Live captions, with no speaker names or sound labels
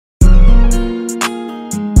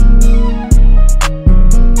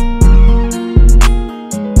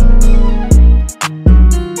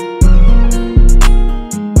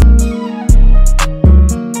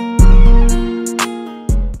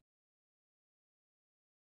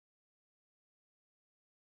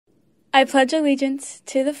I pledge allegiance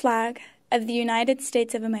to the flag of the United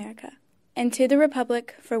States of America and to the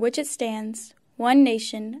republic for which it stands, one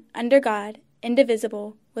nation, under God,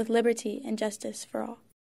 indivisible, with liberty and justice for all.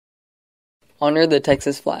 Honor the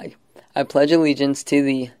Texas flag. I pledge allegiance to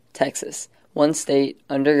the Texas, one state,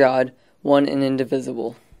 under God, one and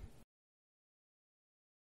indivisible.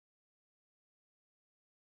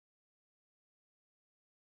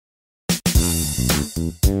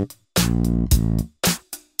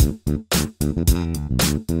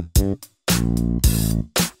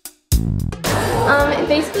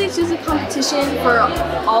 Basically, it's just a competition for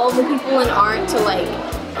all the people in art to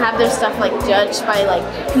have their stuff judged by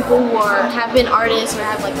people who have been artists or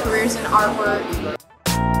have careers in artwork.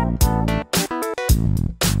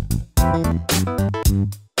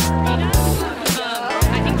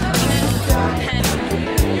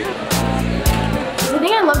 The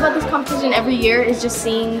thing I love about this competition every year is just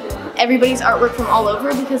seeing everybody's artwork from all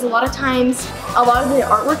over, because a lot of times a lot of the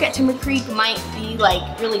artwork at Timber Creek might be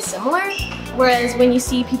really similar, whereas when you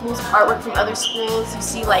see people's artwork from other schools, you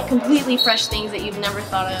see completely fresh things that you've never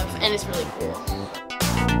thought of, and it's really cool.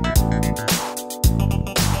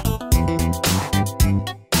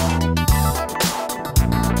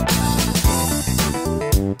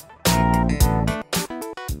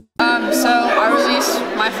 So I released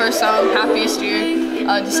my first song, Happiest Year,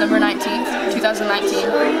 December 19th,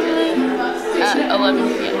 2019 at 11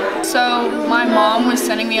 p.m. So my mom was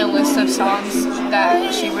sending me a list of songs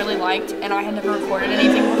that she really liked, and I had never recorded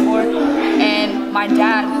anything before. And my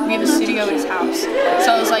dad, we have a studio at his house.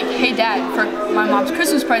 So I was like, hey Dad, for my mom's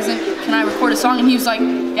Christmas present, can I record a song? And he was like,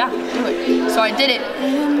 yeah, do it. So I did it.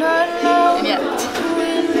 And yeah,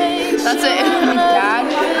 that's it. My dad,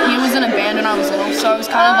 he was in a band when I was little, so I was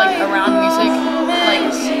kind of around music,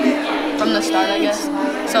 from the start, I guess.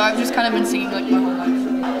 So I've just kind of been singing my whole life.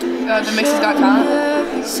 The Mixes Got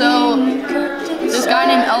Talent. So this guy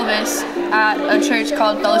named Elvis at a church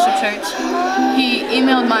called Fellowship Church, he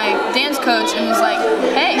emailed my dance coach and was like,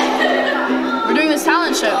 hey, we're doing this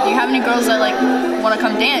talent show. Do you have any girls that want to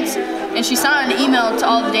come dance? And she sent out an email to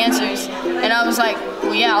all the dancers, and I was like,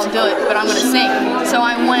 well, yeah, I'll do it, but I'm gonna sing. So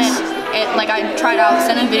I went and I tried out,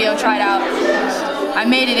 sent in a video, tried out. I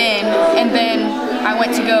made it in, and then I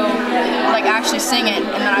went to go actually sing it,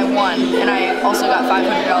 and then I won, and I also got $500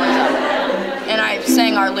 out of it. And I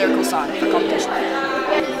sang our lyrical song for competition.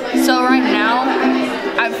 So right now,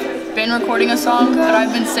 I've been recording a song, but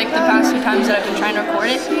I've been sick the past few times that I've been trying to record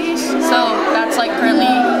it. So that's currently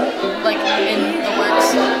in the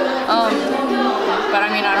works. But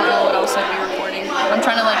I mean, I don't know what else I'd be recording. I'm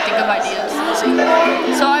trying to think of ideas.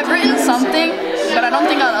 So I've written something, but I don't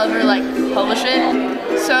think I'll ever publish it.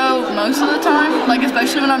 So most of the time,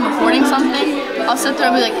 especially when I'm recording something, I'll sit there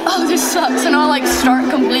and be like, oh, this sucks, and I'll say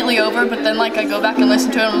completely over, but then I go back and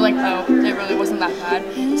listen to it and I'm like, oh, it really wasn't that bad.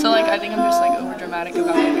 So I think I'm just over dramatic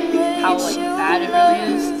about how bad it really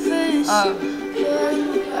is.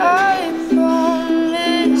 I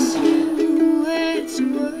promise you it's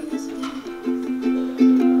worth it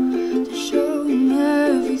to show them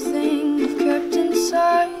everything you've kept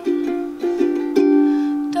inside.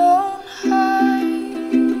 Don't hide.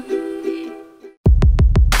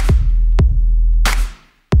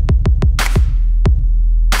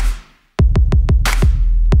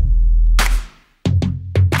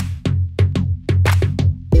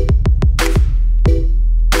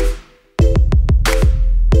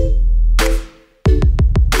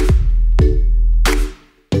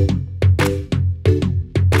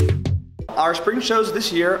 Our spring shows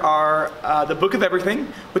this year are the Book of Everything,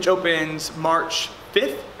 which opens March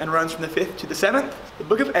 5th and runs from the 5th to the 7th. The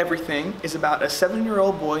Book of Everything is about a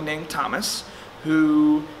 7-year-old boy named Thomas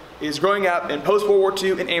who is growing up in post-World War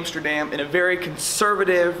II in Amsterdam in a very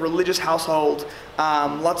conservative religious household.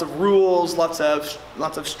 Lots of rules, lots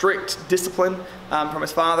of strict discipline from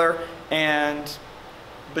his father,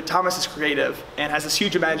 but Thomas is creative and has this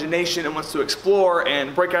huge imagination and wants to explore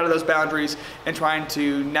and break out of those boundaries and trying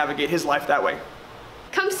to navigate his life that way.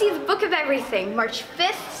 Come see the Book of Everything, March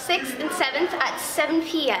 5th, 6th, and 7th at 7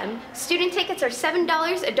 p.m. Student tickets are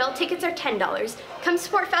 $7, adult tickets are $10. Come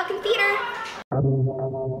support Falcon Theater.